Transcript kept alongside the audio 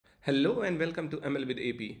Hello and welcome to ML with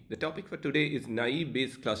AP. The topic for today is naive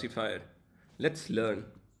Bayes classifier. Let's learn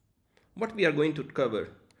what we are going to cover.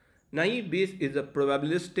 Naive Bayes is a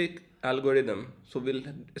probabilistic algorithm. So we'll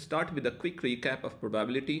start with a quick recap of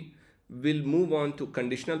probability. We'll move on to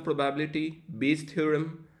conditional probability, Bayes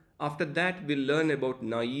theorem. After that, we'll learn about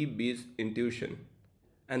naive Bayes intuition.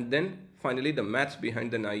 And then finally the maths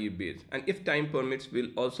behind the naive Bayes. And if time permits,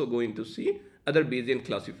 we'll also go into see other Bayesian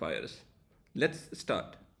classifiers. Let's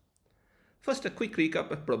start. First, a quick recap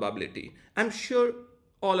of probability. I'm sure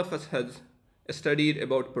all of us has studied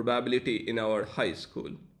about probability in our high school,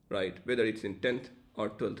 right? Whether it's in 10th or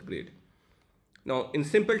 12th grade. Now, in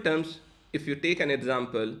simple terms, if you take an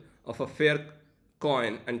example of a fair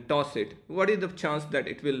coin and toss it, what is the chance that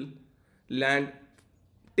it will land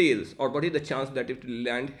tails, or what is the chance that it will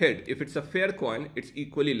land head? If it's a fair coin, it's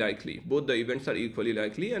equally likely. Both the events are equally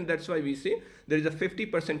likely, and that's why we say there is a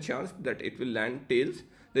 50% chance that it will land tails.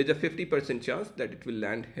 There is a 50% chance that it will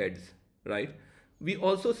land heads, right? We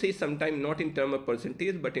also say sometimes not in terms of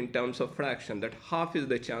percentage, but in terms of fraction, that half is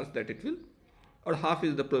the chance that it will, or half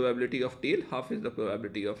is the probability of tail, half is the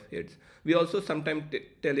probability of heads. We also sometimes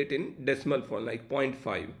tell it in decimal form, like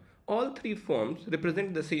 0.5. All three forms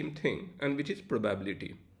represent the same thing, and which is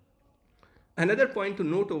probability. Another point to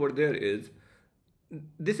note over there is,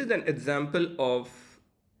 this is an example of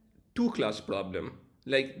two-class problem.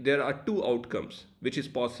 Like there are two outcomes which is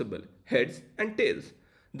possible, heads and tails.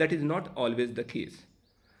 That is not always the case.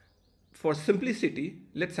 For simplicity,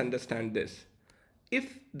 let's understand this.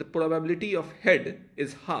 If the probability of head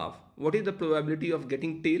is half, what is the probability of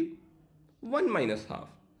getting tail? 1 minus half,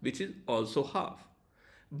 which is also half.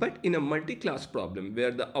 But in a multi-class problem where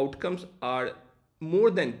the outcomes are more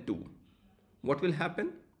than 2, what will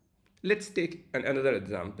happen? Let's take another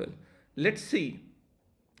example. Let's see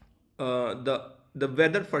the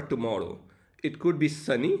weather for tomorrow. It could be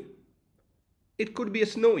sunny, it could be a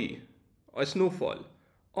snowy or snowfall,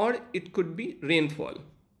 or it could be rainfall,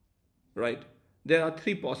 right? There are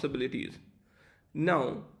three possibilities.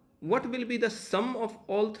 Now, what will be the sum of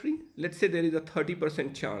all three? Let's say there is a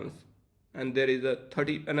 30% chance, and there is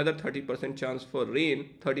another 30% chance for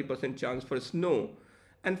rain, 30% chance for snow,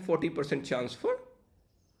 and 40% chance for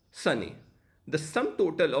sunny. The sum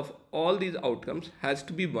total of all these outcomes has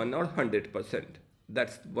to be 1 or 100%.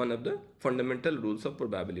 That's one of the fundamental rules of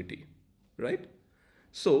probability, right?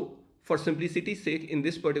 So, for simplicity's sake, in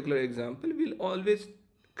this particular example, we'll always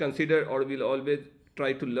consider, or we'll always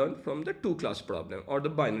try to learn from the two-class problem or the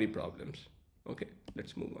binary problems. Okay,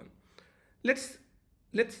 let's move on. Let's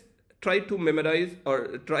try to memorize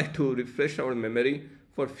or try to refresh our memory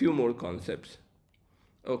for a few more concepts.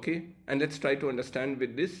 Okay, and let's try to understand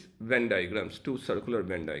with this Venn diagrams, two circular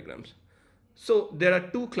Venn diagrams. So there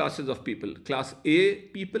are two classes of people, class A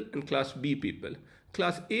people and class B people.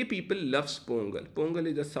 Class A people loves pongal. Pongal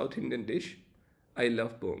is a South Indian dish. I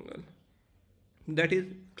love pongal. That is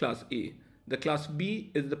class A. The class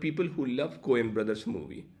B is the people who love Coen Brothers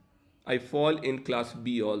movie. I fall in class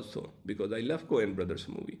B also because I love Coen Brothers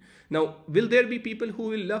movie. Now, will there be people who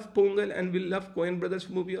will love Pongal and will love Coen Brothers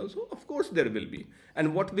movie also? Of course there will be.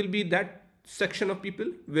 And what will be that section of people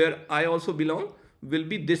where I also belong? Will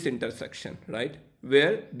be this intersection, right?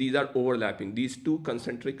 Where these are overlapping. These two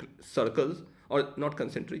concentric circles, or not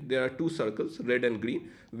concentric, there are two circles, red and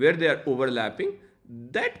green, where they are overlapping.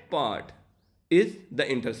 That part is the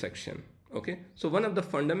intersection, okay? So one of the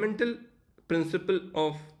fundamental principle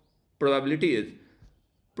of probability is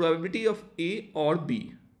probability of A or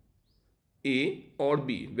B. A or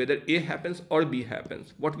B, whether A happens or B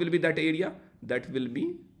happens. What will be that area? That will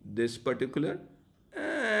be this particular,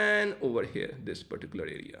 and over here, this particular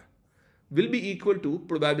area will be equal to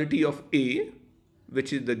probability of A,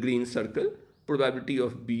 which is the green circle, probability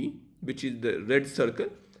of B, which is the red circle,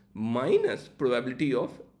 minus probability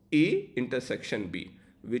of A intersection B,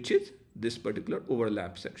 which is this particular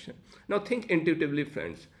overlap section. Now think intuitively,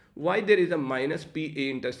 friends. Why there is a minus PA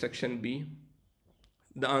intersection B?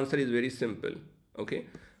 The answer is very simple, okay?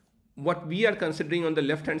 What we are considering on the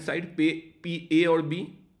left hand side, PA or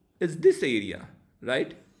B, is this area,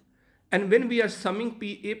 right? And when we are summing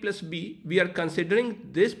PA plus B, we are considering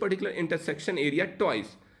this particular intersection area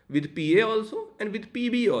twice, with PA also and with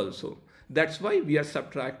PB also. That's why we are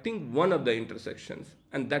subtracting one of the intersections.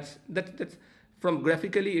 And that's from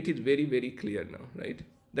graphically, it is very, very clear now, right?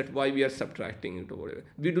 That's why we are subtracting it over here.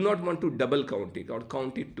 We do not want to double count it or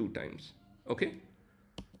count it 2 times. Okay.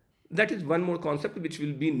 That is one more concept which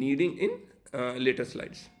we'll be needing in later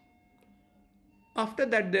slides. After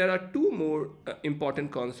that, there are 2 more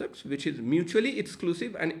important concepts, which is mutually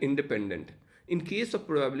exclusive and independent. In case of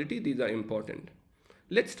probability, these are important.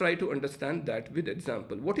 Let's try to understand that with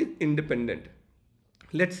example. What is independent?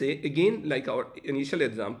 Let's say again, like our initial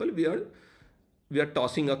example, we are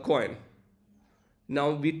tossing a coin. Now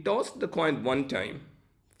we tossed the coin one time,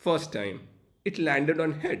 first time, it landed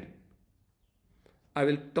on head. I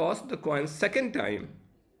will toss the coin second time,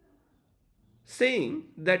 saying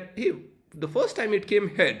that, hey, the first time it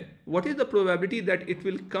came head, what is the probability that it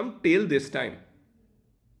will come tail this time?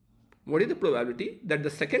 What is the probability that the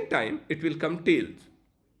second time it will come tails?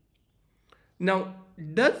 Now,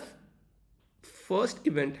 does first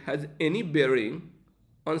event has any bearing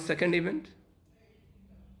on second event?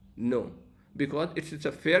 No, because it's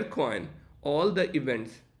a fair coin. All the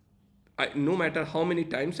events, no matter how many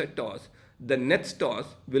times I toss, the next toss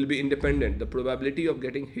will be independent. The probability of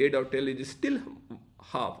getting head or tail is still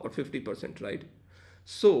half or 50%, right?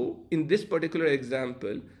 So in this particular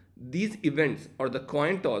example, these events or the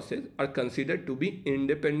coin tosses are considered to be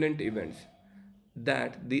independent events,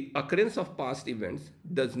 that the occurrence of past events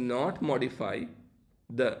does not modify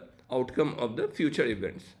the outcome of the future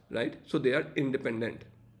events, right? So they are independent.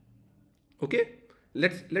 Okay,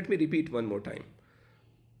 let me repeat one more time.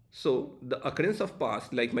 So the occurrence of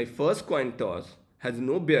past, like my first coin toss, has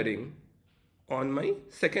no bearing on my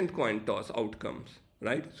second coin toss outcomes,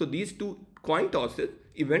 right? So these two coin tosses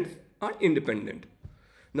events are independent.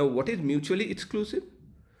 Now what is mutually exclusive?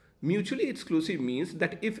 Mutually exclusive means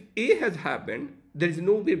that if A has happened, there is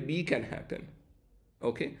no way B can happen.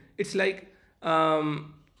 Okay, it's like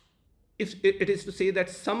if it is to say that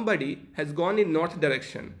somebody has gone in north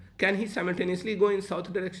direction, can he simultaneously go in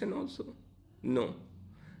south direction also? No.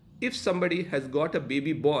 If somebody has got a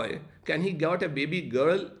baby boy, can he get a baby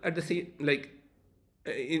girl at the same, like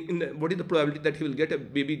what is the probability that he will get a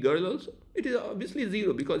baby girl also? It is obviously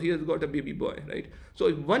zero, because he has got a baby boy, right? So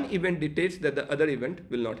if one event dictates that the other event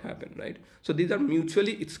will not happen, right? So these are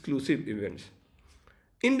mutually exclusive events.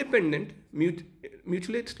 Independent,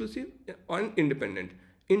 mutually exclusive and independent.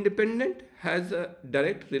 Independent has a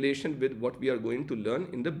direct relation with what we are going to learn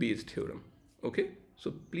in the Bayes theorem. Okay,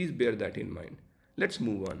 so please bear that in mind. Let's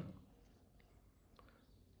move on.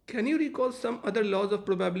 Can you recall some other laws of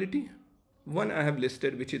probability? One I have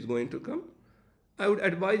listed, which is going to come. I would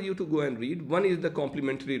advise you to go and read. One is the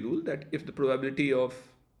complementary rule, that if the probability of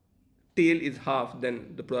tail is half,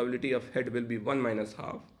 then the probability of head will be 1 minus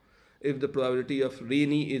half. If the probability of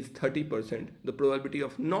rainy is 30%, the probability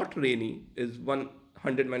of not rainy is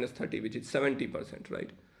 100 minus 30, which is 70%, right?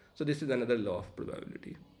 So this is another law of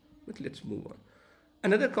probability. But let's move on.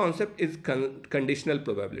 Another concept is conditional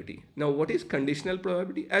probability. Now, what is conditional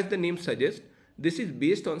probability? As the name suggests, this is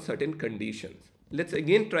based on certain conditions. Let's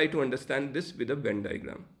again try to understand this with a Venn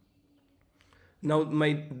diagram. Now,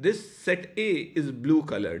 this set A is blue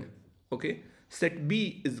colored, okay? Set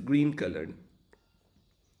B is green colored.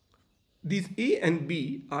 These A and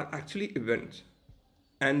B are actually events,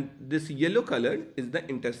 and this yellow color is the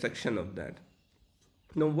intersection of that.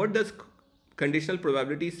 Now, what does conditional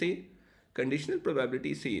probability say? Conditional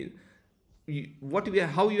probability says,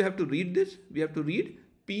 how you have to read this? We have to read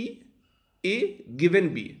P A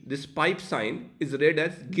given B. This pipe sign is read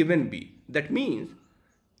as given B. That means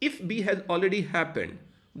if B has already happened,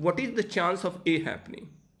 what is the chance of A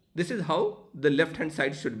happening? This is how the left hand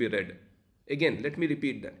side should be read. Again, let me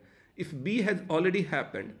repeat that. If B has already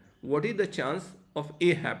happened, what is the chance of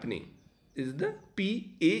A happening? Is the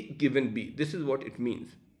P A given B. This is what it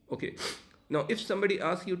means. Okay. Now, if somebody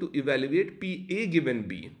asks you to evaluate P A given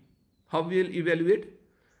B, how will you evaluate?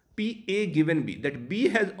 P A given B, that B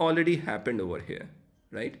has already happened over here,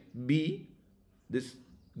 right? B, this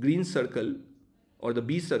green circle or the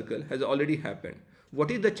B circle has already happened.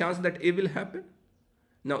 What is the chance that A will happen?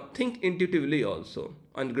 Now, think intuitively also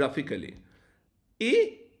and graphically.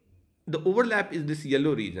 A, the overlap is this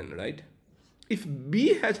yellow region, right? If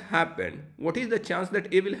B has happened, what is the chance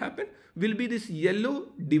that A will happen? Will be this yellow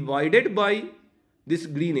divided by this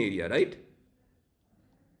green area, right?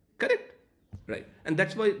 Correct? Right. And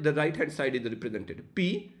that's why the right hand side is represented.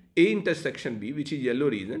 P, A intersection B, which is yellow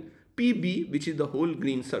region, PB, which is the whole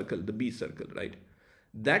green circle, the B circle, right?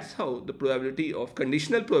 That's how the probability of,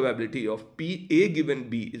 conditional probability of P A given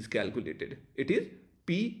B is calculated. It is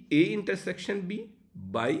P A intersection B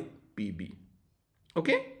by PB.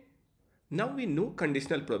 Okay? Now we know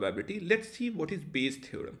conditional probability. Let's see what is Bayes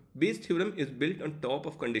theorem. Bayes theorem is built on top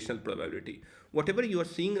of conditional probability. Whatever you are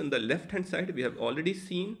seeing on the left hand side, we have already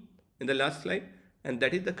seen in the last slide, and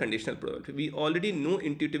that is the conditional probability. We already know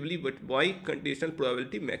intuitively why conditional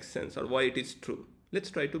probability makes sense or why it is true. Let's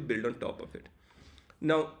try to build on top of it.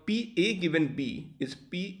 Now, P A given B is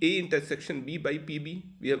P A intersection B by PB.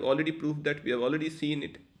 We have already proved that. We have already seen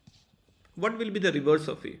it. What will be the reverse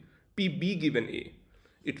of A? P B given A.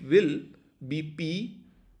 It will be P,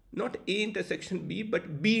 not A intersection B,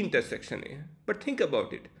 but B intersection A. But think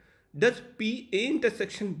about it. Does P A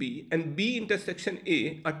intersection B and B intersection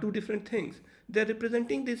A are two different things? They are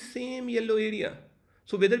representing the same yellow area.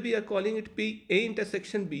 So whether we are calling it P A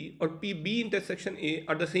intersection B or P B intersection A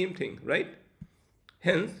are the same thing, right?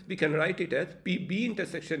 Hence, we can write it as P B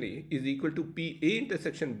intersection A is equal to P A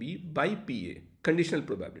intersection B by P A, conditional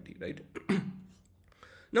probability, right?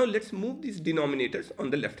 Now let's move these denominators on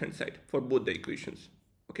the left hand side for both the equations,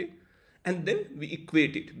 okay? And then we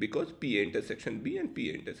equate it because PA intersection B and PA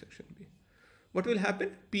intersection B. What will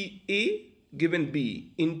happen? PA given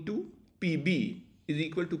B into PB is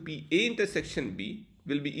equal to PA intersection B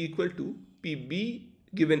will be equal to PB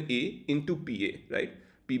given A into PA, right?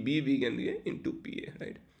 PB given A into PA,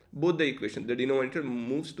 right? Both the equations, the denominator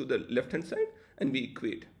moves to the left hand side and we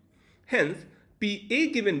equate. Hence,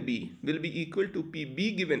 PA given B will be equal to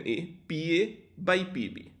PB given A, PA by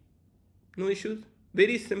PB. No issues.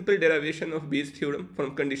 Very simple derivation of Bayes' theorem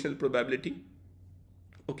from conditional probability.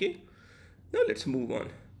 Okay. Now let's move on.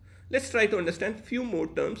 Let's try to understand few more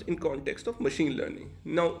terms in context of machine learning.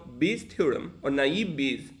 Now, Bayes' theorem or naive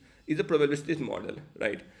Bayes is a probabilistic model,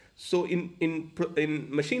 right? So in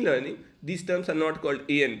machine learning, these terms are not called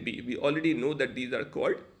A and B. We already know that these are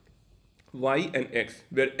called Y and X,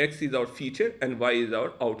 where X is our feature and Y is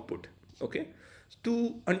our output. Okay.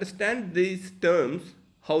 To understand these terms,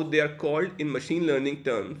 how they are called in machine learning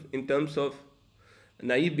terms, in terms of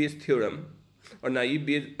naive Bayes theorem or naive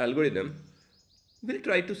Bayes algorithm, we'll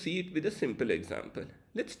try to see it with a simple example.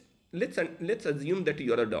 Let's assume that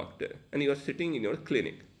you are a doctor and you are sitting in your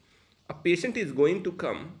clinic. A patient is going to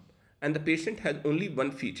come and the patient has only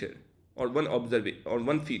one feature or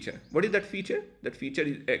one feature. What is that feature? That feature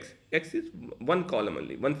is X. X is one column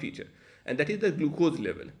only, one feature, and that is the glucose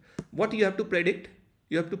level. What you have to predict?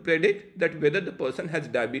 You have to predict that whether the person has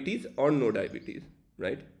diabetes or no diabetes,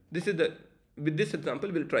 right? With this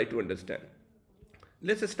example, we'll try to understand.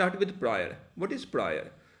 Let's start with prior. What is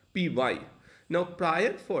prior? Py. Now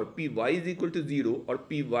prior for Py is equal to 0 or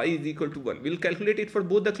Py is equal to 1. We'll calculate it for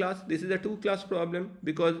both the class. This is a two-class problem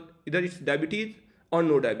because either it's diabetes or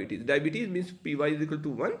no diabetes. Diabetes means Py is equal to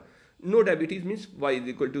 1. No diabetes means Y is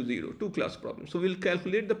equal to 0. Two-class problem. So we'll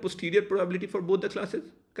calculate the posterior probability for both the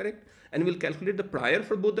classes, correct? And we'll calculate the prior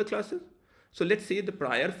for both the classes. So let's say the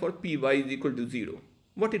prior for Py is equal to 0.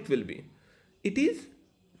 What it will be? It is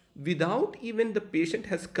without even the patient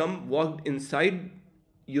has walked inside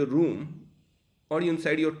your room or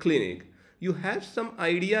inside your clinic, you have some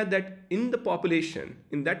idea that in the population,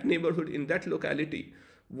 in that neighborhood, in that locality,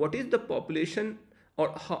 what is the population or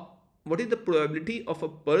what is the probability of a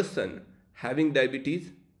person having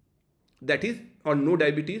diabetes, that is, or no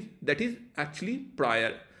diabetes, that is actually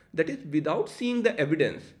prior. That is without seeing the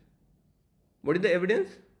evidence. What is the evidence?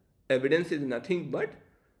 Evidence is nothing but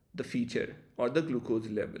the feature or the glucose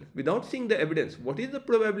level. Without seeing the evidence, what is the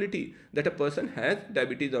probability that a person has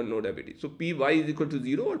diabetes or no diabetes? So Py is equal to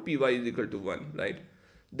 0 or Py is equal to 1, right?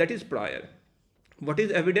 That is prior. What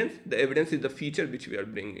is evidence? The evidence is the feature which we are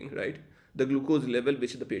bringing, right? The glucose level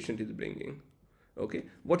which the patient is bringing. Okay.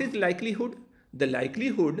 What is likelihood? The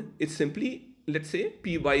likelihood is simply, let's say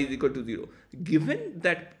Py is equal to 0. Given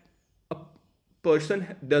that a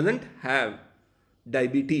person doesn't have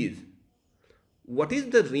diabetes, what is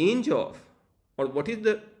the range of, or what is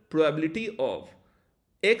the probability of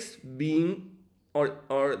X being or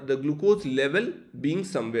the glucose level being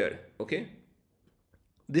somewhere? Okay.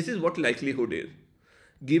 This is what likelihood is.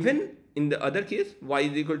 Given in the other case, Y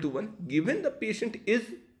is equal to 1, given the patient is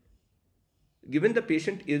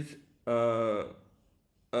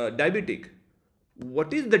diabetic,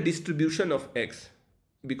 what is the distribution of X?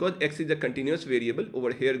 Because X is a continuous variable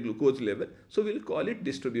over here, glucose level, so we'll call it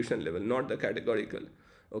distribution level, not the categorical.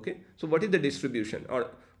 Okay, so what is the distribution,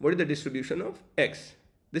 or what is the distribution of X?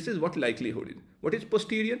 This is what likelihood is. What is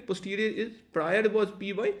posterior? Posterior is, prior was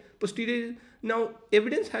Py, posterior is, now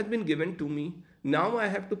evidence has been given to me. Now I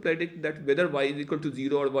have to predict that whether Y is equal to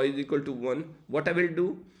 0 or Y is equal to 1. What I will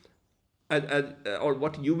do, or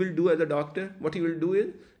what you will do as a doctor, what you will do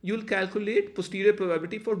is, you will calculate posterior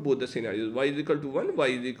probability for both the scenarios. Y is equal to 1, Y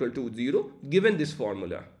is equal to 0, given this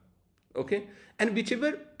formula. Okay, and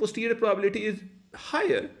whichever posterior probability is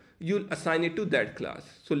higher, you'll assign it to that class.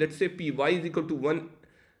 So let's say Py is equal to 1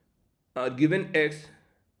 given X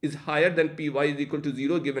is higher than Py is equal to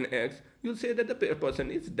 0 given X, you'll say that the person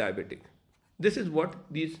is diabetic. This is what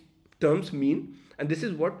these terms mean, and this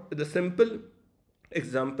is what the simple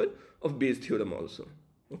example of Bayes' theorem also.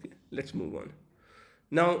 Okay, let's move on.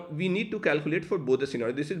 Now we need to calculate for both the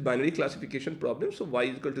scenarios. This is binary classification problem. So y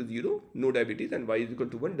is equal to 0, no diabetes, and y is equal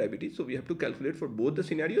to 1, diabetes. So we have to calculate for both the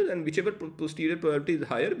scenarios, and whichever posterior probability is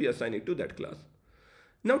higher, we assign it to that class.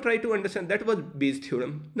 Now try to understand, that was Bayes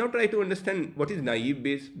theorem. Now try to understand what is naive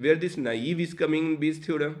Bayes, where this naive is coming in Bayes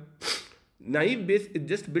theorem. Naive Bayes is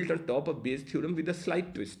just built on top of Bayes theorem with a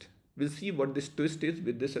slight twist. We'll see what this twist is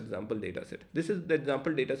with this example dataset. This is the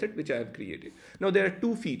example dataset which I have created. Now there are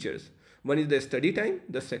two features. One is the study time,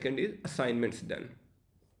 the second is assignments done.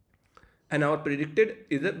 And our predicted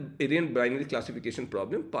is a Aryan binary classification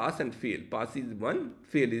problem, pass and fail. Pass is 1,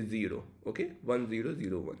 fail is 0. Okay, 1, 0,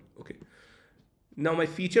 0, 1. Okay. Now my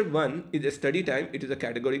feature 1 is a study time. It is a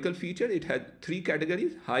categorical feature. It has 3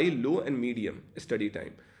 categories: high, low, and medium study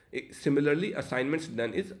time. Similarly, assignments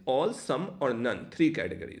done is all, some, or none, 3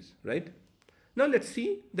 categories, right? Now let's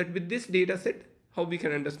see that with this data set, how we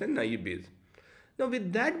can understand naive Bayes. Now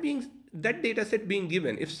with that data set being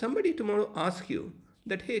given, if somebody tomorrow asks you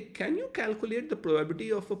that, hey, can you calculate the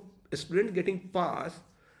probability of a student getting pass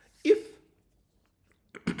if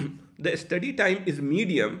the study time is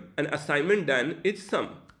medium and assignment done is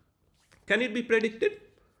some? Can it be predicted?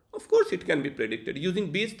 Of course it can be predicted.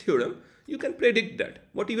 Using Bayes theorem, you can predict that.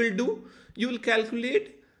 What you will do, you will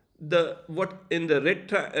calculate what in the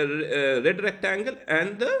red rectangle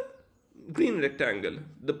and the green rectangle,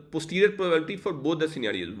 the posterior probability for both the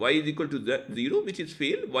scenarios. Y is equal to 0, which is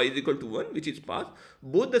fail, y is equal to 1, which is pass.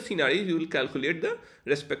 Both the scenarios, you will calculate the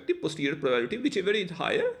respective posterior probability. Whichever is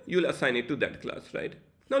higher, you will assign it to that class, right?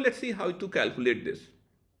 Now let's see how to calculate this.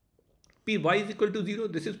 P y is equal to 0,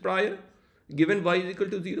 this is prior. Given y is equal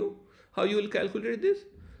to 0, how you will calculate this?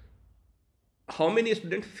 How many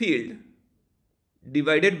students failed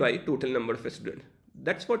divided by total number of students.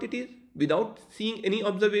 That's what it is, without seeing any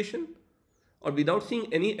observation or without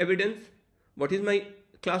seeing any evidence. What is my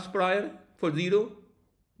class prior for 0?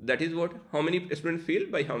 That is what, how many students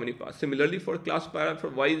failed by how many pass. Similarly, for class prior for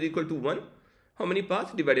y is equal to 1, how many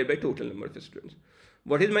pass divided by total number of students.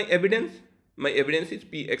 What is my evidence? My evidence is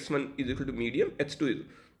Px1 is equal to medium, x2 is.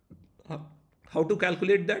 How to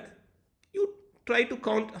calculate that? You try to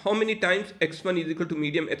count how many times x1 is equal to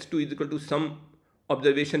medium, x2 is equal to some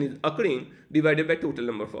observation is occurring divided by total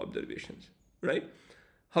number of observations, right?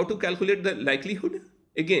 How to calculate the likelihood?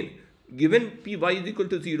 Again, given Py is equal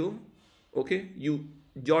to 0, okay, you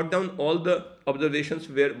jot down all the observations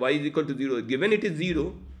where y is equal to 0. Given it is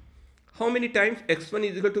 0, how many times x1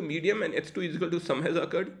 is equal to medium and x2 is equal to sum has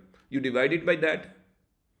occurred? You divide it by that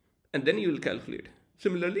and then you will calculate.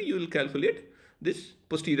 Similarly, you will calculate this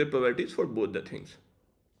posterior probabilities for both the things.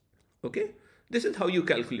 Okay, this is how you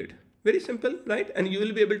calculate. Very simple, right? And you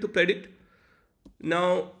will be able to predict.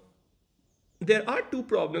 Now, there are two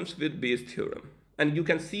problems with Bayes theorem, and you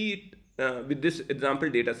can see it with this example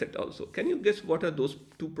data set also. Can you guess what are those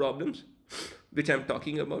two problems which I'm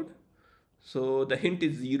talking about? So the hint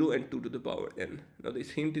is 0 and 2 to the power n. Now this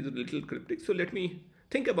hint is a little cryptic, so let me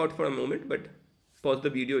think about for a moment, but pause the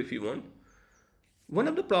video if you want. One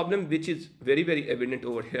of the problem which is very, very evident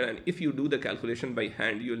over here, and if you do the calculation by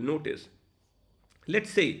hand, you'll notice, let's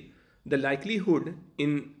say the likelihood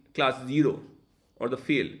in class 0 or the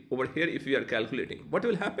fail over here, if we are calculating, what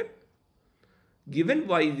will happen? Given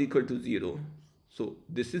y is equal to 0, so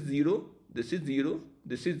this is 0, this is 0,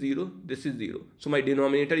 this is 0, this is 0. So my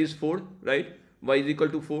denominator is 4, right? Y is equal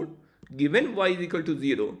to 4. Given y is equal to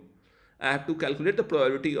 0, I have to calculate the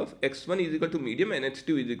probability of x1 is equal to medium and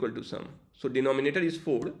x2 is equal to sum. So denominator is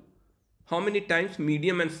 4. How many times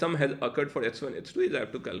medium and sum has occurred for x1, x2 is I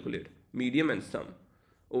have to calculate. Medium and sum.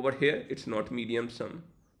 Over here, it's not medium sum.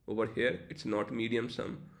 Over here, it's not medium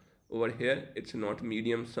sum. Over here, it's not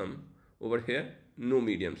medium sum. Over here, no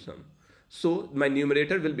medium sum. So my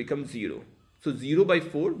numerator will become 0. So 0 by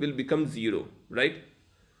 4 will become 0, right?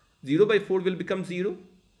 0 by 4 will become 0.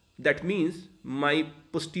 That means my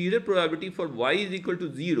posterior probability for y is equal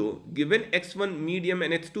to 0 given x1 medium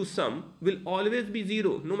and x2 sum will always be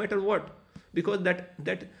 0 no matter what, because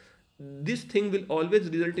this thing will always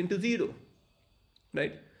result into 0,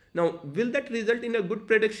 right? Now, will that result in a good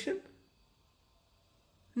prediction?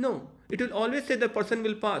 No, it will always say the person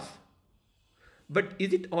will pass. But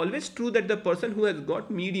is it always true that the person who has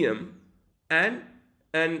got medium and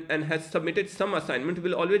has submitted some assignment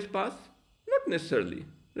will always pass? Not necessarily,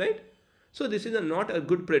 right? So this is not a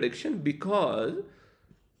good prediction because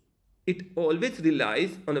it always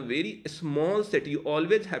relies on a very small set. You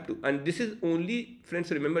always have to, and this is only,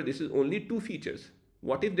 friends, remember, this is only 2 features.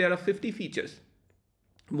 What if there are 50 features?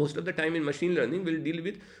 Most of the time in machine learning, we'll deal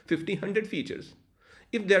with 50, 100 features.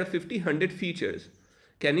 If there are 50, 100 features,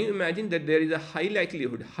 can you imagine that there is a high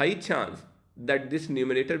likelihood, high chance that this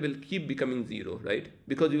numerator will keep becoming 0, right?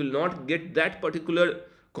 Because you will not get that particular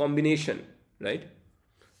combination, right?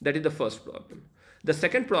 That is the first problem. The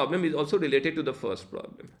second problem is also related to the first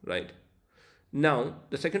problem, right? Now,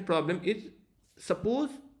 the second problem is, suppose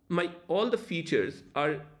my all the features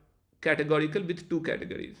are categorical with two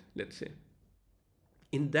categories, let's say.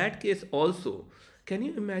 In that case also, can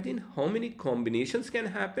you imagine how many combinations can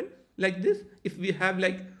happen like this? If we have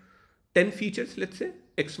like 10 features, let's say,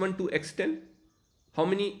 x1 to x10, how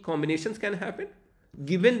many combinations can happen?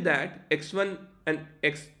 Given that x1 and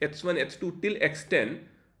x1, x2 till x10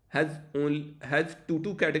 has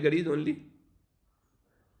two categories only,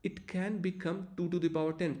 it can become 2 to the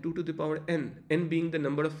power 10, 2 to the power n being the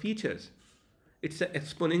number of features. It's an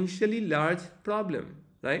exponentially large problem,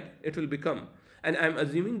 right? It will become, and I'm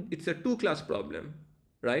assuming it's a two-class problem,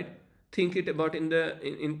 right? Think it about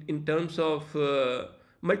in terms of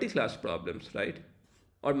multi-class problems, right?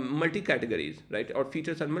 Or multi-categories, right? Or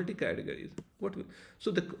features are multi-categories.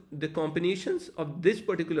 So the combinations of this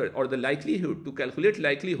particular, or the likelihood to calculate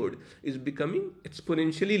likelihood, is becoming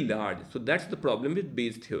exponentially large. So that's the problem with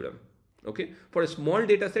Bayes' theorem. Okay, for a small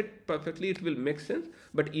data set, perfectly it will make sense,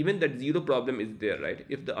 but even that zero problem is there, right?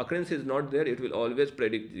 If the occurrence is not there, it will always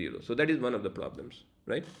predict zero. So that is one of the problems,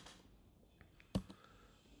 right?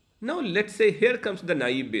 Now let's say here comes the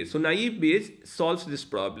naive Bayes. So naive Bayes solves this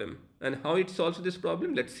problem, and how it solves this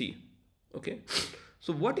problem, let's see. Okay,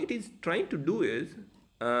 so what it is trying to do is,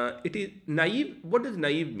 it is naive. What does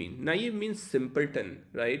naive mean? Naive means simpleton,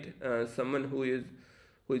 right? Someone who is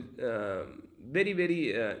very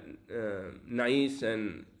very nice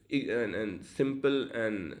and simple,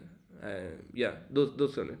 and yeah,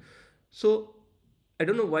 those kind of. So I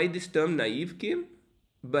don't know why this term naive came,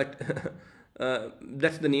 but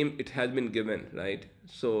that's the name it has been given, right?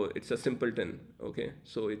 So it's a simpleton. Okay,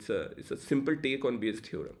 so it's a simple take on Bayes'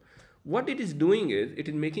 theorem. What it is doing is, it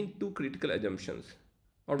is making two critical assumptions,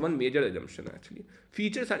 or one major assumption actually.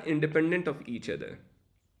 Features are independent of each other.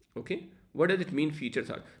 Okay, what does it mean features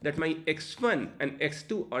are? That my x1 and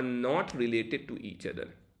x2 are not related to each other.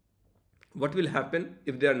 What will happen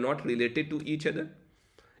if they are not related to each other?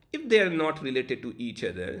 If they are not related to each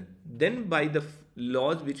other, then by the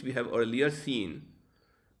laws which we have earlier seen,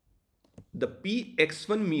 the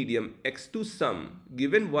px1 medium x2 sum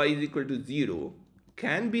given y is equal to 0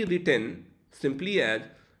 can be written simply as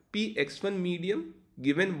px1 medium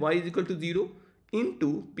given y is equal to 0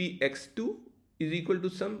 into px2 is equal to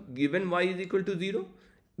sum given y is equal to 0.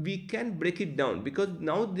 We can break it down because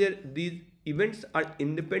now these events are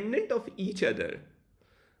independent of each other.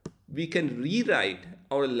 We can rewrite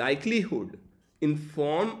our likelihood in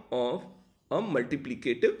form of a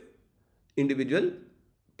multiplicative individual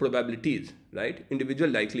probabilities, right? Individual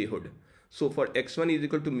likelihood. So for x1 is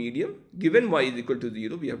equal to medium, given y is equal to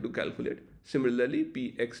 0, we have to calculate. Similarly,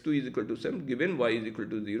 px2 is equal to sum, given y is equal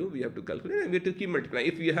to 0, we have to calculate, and we have to keep multiplying.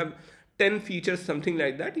 If you have 10 features, something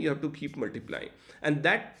like that, you have to keep multiplying. And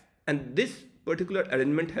this particular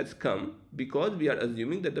arrangement has come because we are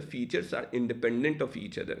assuming that the features are independent of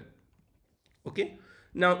each other. Okay,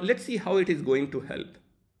 now let's see how it is going to help.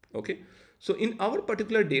 Okay, so in our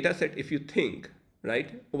particular data set, if you think,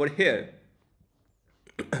 right, over here,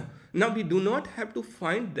 now we do not have to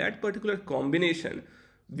find that particular combination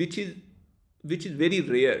which is very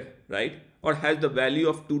rare, right, or has the value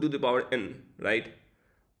of 2 to the power n, right?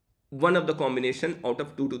 One of the combination out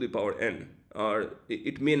of 2 to the power n, or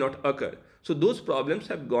it may not occur. So those problems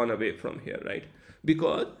have gone away from here, right?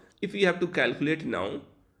 Because if we have to calculate now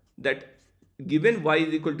that given y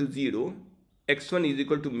is equal to 0, x1 is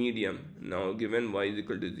equal to medium. Now given y is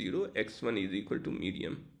equal to 0, x1 is equal to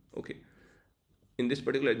medium. Okay, in this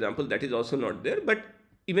particular example that is also not there, but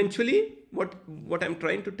eventually what I'm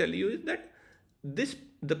trying to tell you is that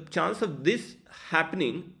the chance of this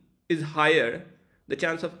happening is higher. The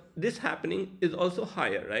chance of this happening is also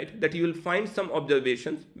higher, right? That you will find some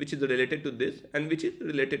observations which is related to this and which is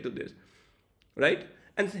related to this, right?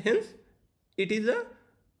 And hence it is a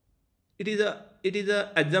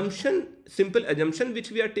assumption, simple assumption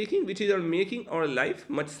which we are taking, which is making our life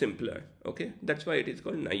much simpler. Okay, that's why it is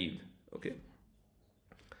called naive. Okay,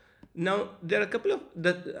 now there are a couple of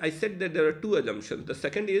I said that there are two assumptions. The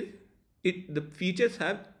second is the features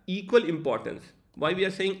have equal importance. Why we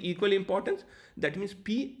are saying equal importance? That means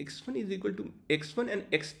px1 is equal to x1 and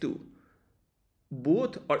x2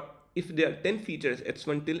 both, or if there are 10 features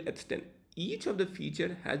x1 till x10, each of the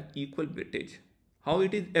feature has equal weightage. How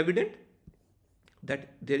it is evident? That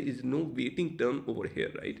there is no weighting term over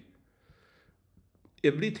here, right?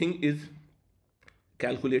 Everything is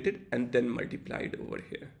calculated and then multiplied over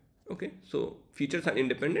here. Okay, so features are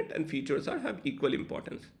independent and features have equal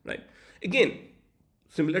importance, right? Again,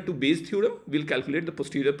 similar to Bayes' theorem, we'll calculate the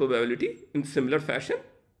posterior probability in similar fashion,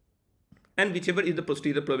 and whichever is the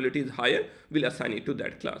posterior probability is higher, we'll assign it to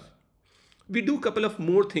that class. We do a couple of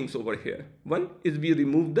more things over here. One is we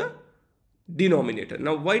remove the denominator.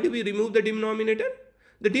 Now, why do we remove the denominator?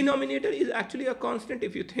 The denominator is actually a constant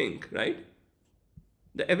if you think, right?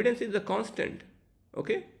 The evidence is a constant,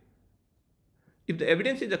 okay? If the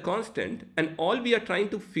evidence is a constant and all we are trying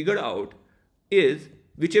to figure out is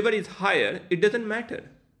whichever is higher, it doesn't matter,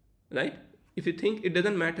 right? If you think, it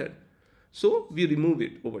doesn't matter. So we remove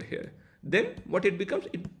it over here. Then what it becomes,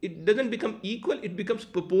 it doesn't become equal, it becomes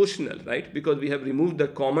proportional, right? Because we have removed the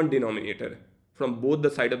common denominator from both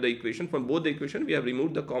the side of the equation. From both the equation, we have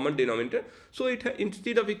removed the common denominator. So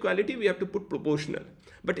instead of equality, we have to put proportional.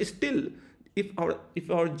 But still, if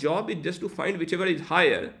our job is just to find whichever is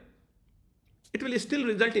higher, it will still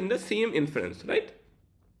result in the same inference, right?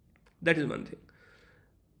 That is one thing.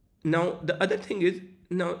 Now, the other thing is,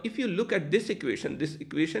 now if you look at this equation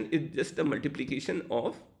is just a multiplication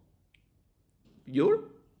of your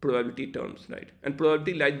probability terms, right? And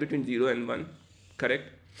probability lies between 0 and 1,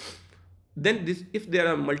 correct? Then this, if there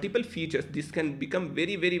are multiple features, this can become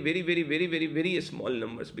very small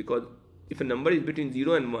numbers, because if a number is between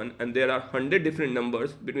 0 and 1 and there are 100 different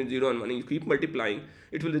numbers between 0 and 1 and you keep multiplying,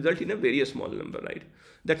 it will result in a very small number, right?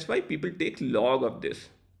 That's why people take log of this.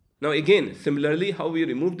 Now again, similarly, how we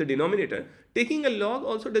remove the denominator, taking a log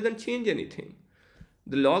also doesn't change anything.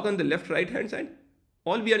 The log on the left right hand side,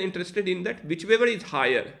 all we are interested in that whichever is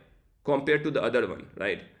higher compared to the other one,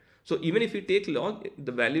 right? So even if you take log,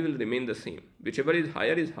 the value will remain the same. Whichever is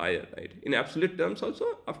higher, right? In absolute terms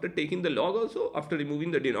also, after taking the log also, after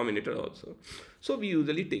removing the denominator also. So we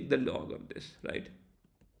usually take the log of this, right?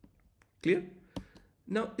 Clear?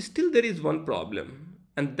 Now, still there is one problem.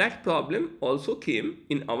 And that problem also came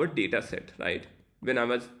in our data set, right? When I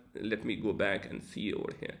was, let me go back and see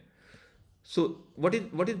over here. So what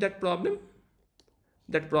is that problem?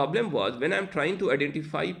 That problem was when I'm trying to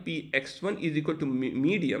identify Px1 is equal to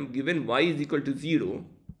medium given y is equal to 0,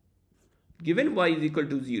 given y is equal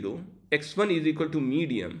to 0, x1 is equal to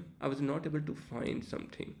medium, I was not able to find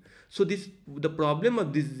something. So the problem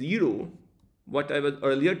of this 0, what I was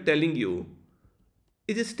earlier telling you,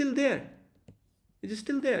 is still there. It is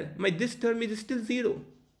still there. This term is still 0.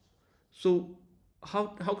 So how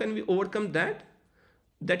can we overcome that?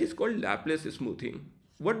 That is called Laplace smoothing.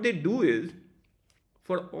 What they do is,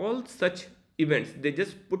 for all such events, they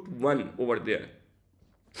just put 1 over there.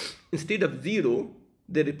 Instead of 0,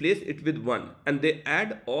 they replace it with 1 and they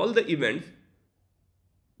add all the events.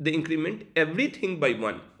 They increment everything by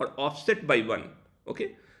 1 or offset by 1.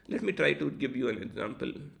 Okay, let me try to give you an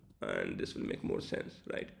example and this will make more sense,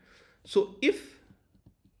 right? So if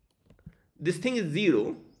this thing is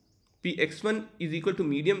 0, Px1 is equal to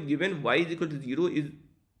medium given y is equal to 0 is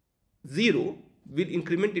 0, we'll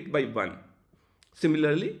increment it by 1.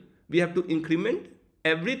 Similarly, we have to increment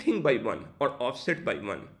everything by 1 or offset by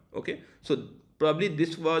 1. Okay, so probably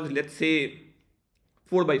this was, let's say,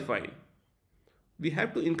 4 by 5. We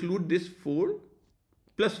have to include this 4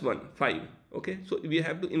 plus 1, 5. Okay, so we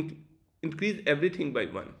have to increase everything by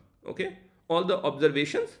 1. Okay, all the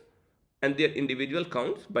observations and their individual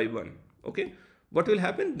counts by 1. Okay, what will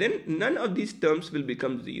happen? Then none of these terms will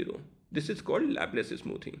become 0. This is called Laplace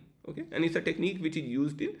smoothing. Okay, and it's a technique which is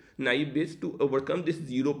used in naive Bayes to overcome this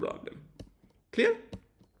 0 problem. Clear?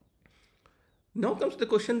 Now comes the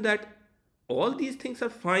question that all these things are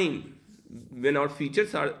fine when our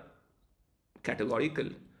features are categorical,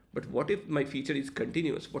 but what if my feature is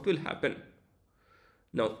continuous? What will happen?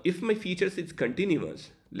 Now, if my features is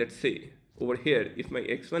continuous, let's say over here, if my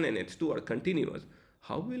x1 and x2 are continuous,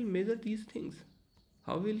 how will measure these things?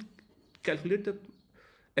 How will calculate the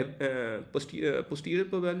posterior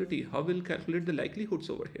probability? How will calculate the likelihoods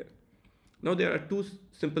over here? Now there are two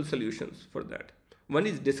simple solutions for that. One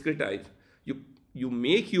is discretize. You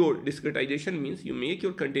make your discretization means you make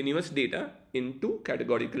your continuous data into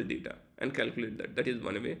categorical data and calculate that. That is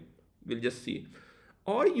one way. We'll just see.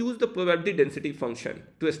 Or use the probability density function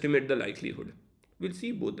to estimate the likelihood. We'll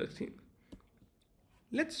see both the things.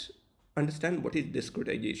 Let's understand what is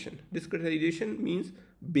discretization. Discretization means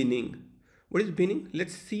binning. What is binning?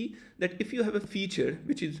 Let's see that if you have a feature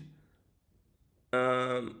which is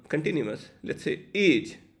continuous, let's say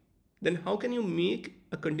age, then how can you make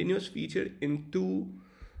a continuous feature into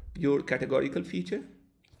your categorical feature?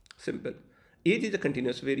 Simple. Age is a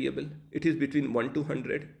continuous variable. It is between 1 to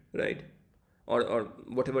 100, right? Or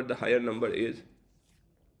whatever the higher number is.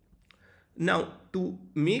 Now, to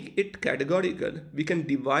make it categorical, we can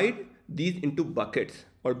divide these into buckets.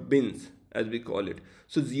 or bins as we call it.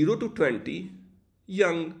 So 0 to 20,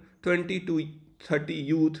 young, 20 to 30,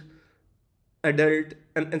 youth, adult,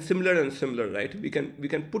 and similar, right? We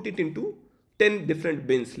can put it into 10 different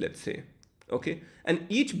bins, let's say. Okay, and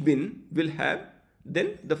each bin will have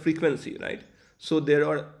then the frequency, right? So there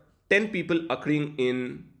are 10 people occurring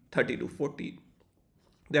in 30 to 40.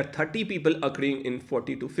 There are 30 people occurring in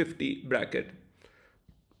 40 to 50 bracket,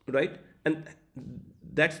 right? And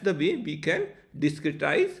that's the way we can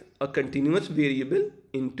discretize a continuous variable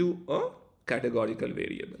into a categorical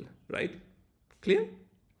variable, right? Clear?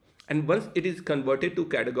 And once it is converted to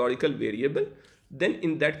categorical variable, then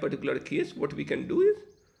in that particular case, what we can do is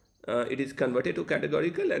it is converted to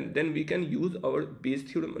categorical, and then we can use our Bayes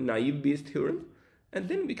theorem, naive Bayes theorem, and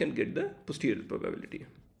then we can get the posterior probability.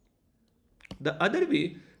 The other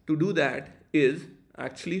way to do that is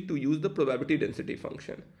actually to use the probability density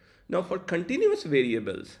function. Now for continuous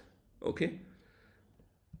variables, okay,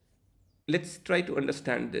 let's try to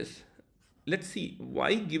understand this. Let's see,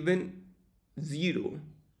 y given 0,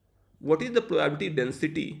 what is the probability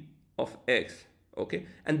density of x, okay?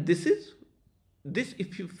 And this,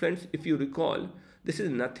 if you recall, this is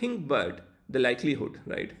nothing but the likelihood,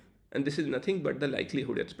 right? And this is nothing but the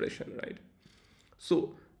likelihood expression, right?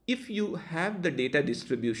 So if you have the data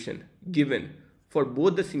distribution given for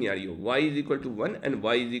both the scenario, y is equal to 1 and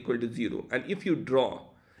y is equal to 0, and if you draw,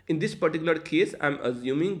 in this particular case, I'm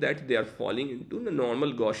assuming that they are falling into the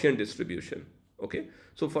normal Gaussian distribution, okay?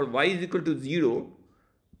 So for y is equal to 0,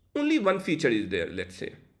 only one feature is there, let's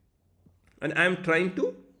say. And I'm trying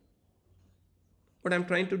to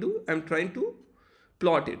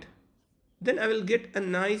plot it. Then I will get a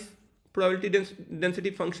nice probability density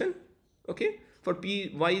function, okay? For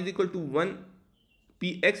p y is equal to 1,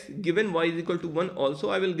 px given y is equal to 1 also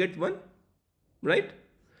I will get 1, right?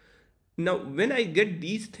 Now when I get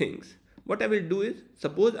these things, what I will do is,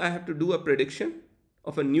 suppose I have to do a prediction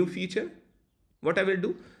of a new feature. What I will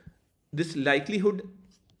do, this likelihood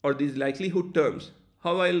or these likelihood terms,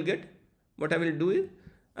 how I will get? What I will do is,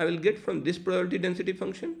 I will get from this probability density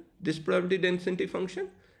function, this probability density function,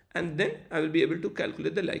 and then I will be able to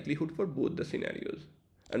calculate the likelihood for both the scenarios.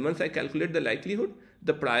 And once I calculate the likelihood,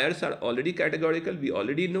 the priors are already categorical. We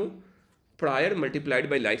already know prior multiplied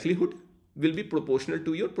by likelihood will be proportional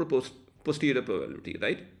to your posterior probability,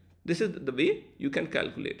 right? This is the way you can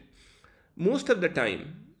calculate. Most of the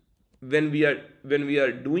time, when we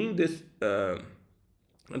are doing this,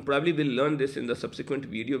 and probably we'll learn this in the subsequent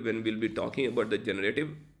video when we'll be talking about the generative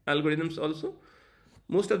algorithms also.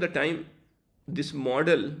 Most of the time, this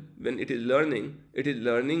model, when it is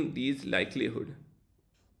learning these likelihood,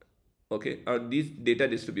 okay, or these data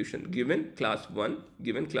distribution, given class 1,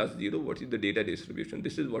 given class 0, what is the data distribution?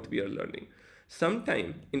 This is what we are learning.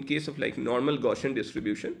 Sometime, in case of like normal Gaussian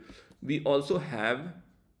distribution, we also have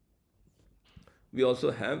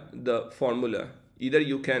the formula. Either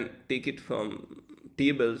you can take it from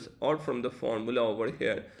tables or from the formula over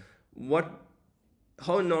here.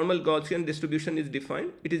 How normal Gaussian distribution is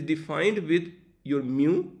defined? It is defined with your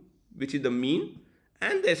mu, which is the mean,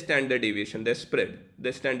 and the standard deviation, the spread,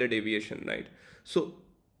 the standard deviation, right? So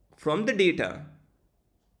from the data,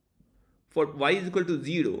 for y is equal to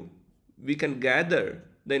 0, we can gather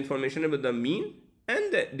the information about the mean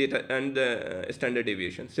and the data and the standard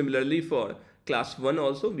deviation. Similarly, for class 1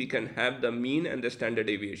 also, we can have the mean and the standard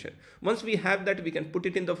deviation. Once we have that, we can put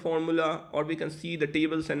it in the formula, or we can see the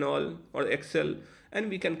tables and all, or Excel, and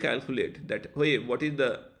we can calculate that, hey, what is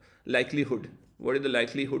the likelihood? What is the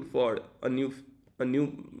likelihood for a new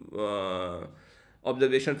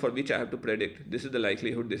observation for which I have to predict? This is the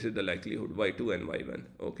likelihood, this is the likelihood, y2 and y1,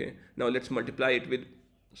 okay? Now let's multiply it with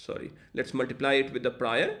the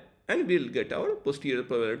prior, and we'll get our posterior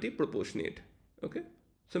probability proportionate, okay?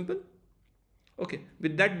 Simple. Okay,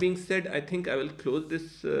 with that being said, I think I will close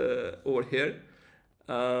this over here.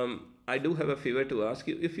 I do have a favor to ask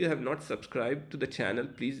you. If you have not subscribed to the channel,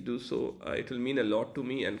 please do so. It will mean a lot to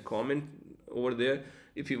me, and comment over there.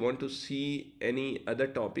 If you want to see any other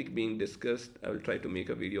topic being discussed, I will try to make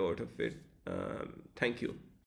a video out of it. Thank you.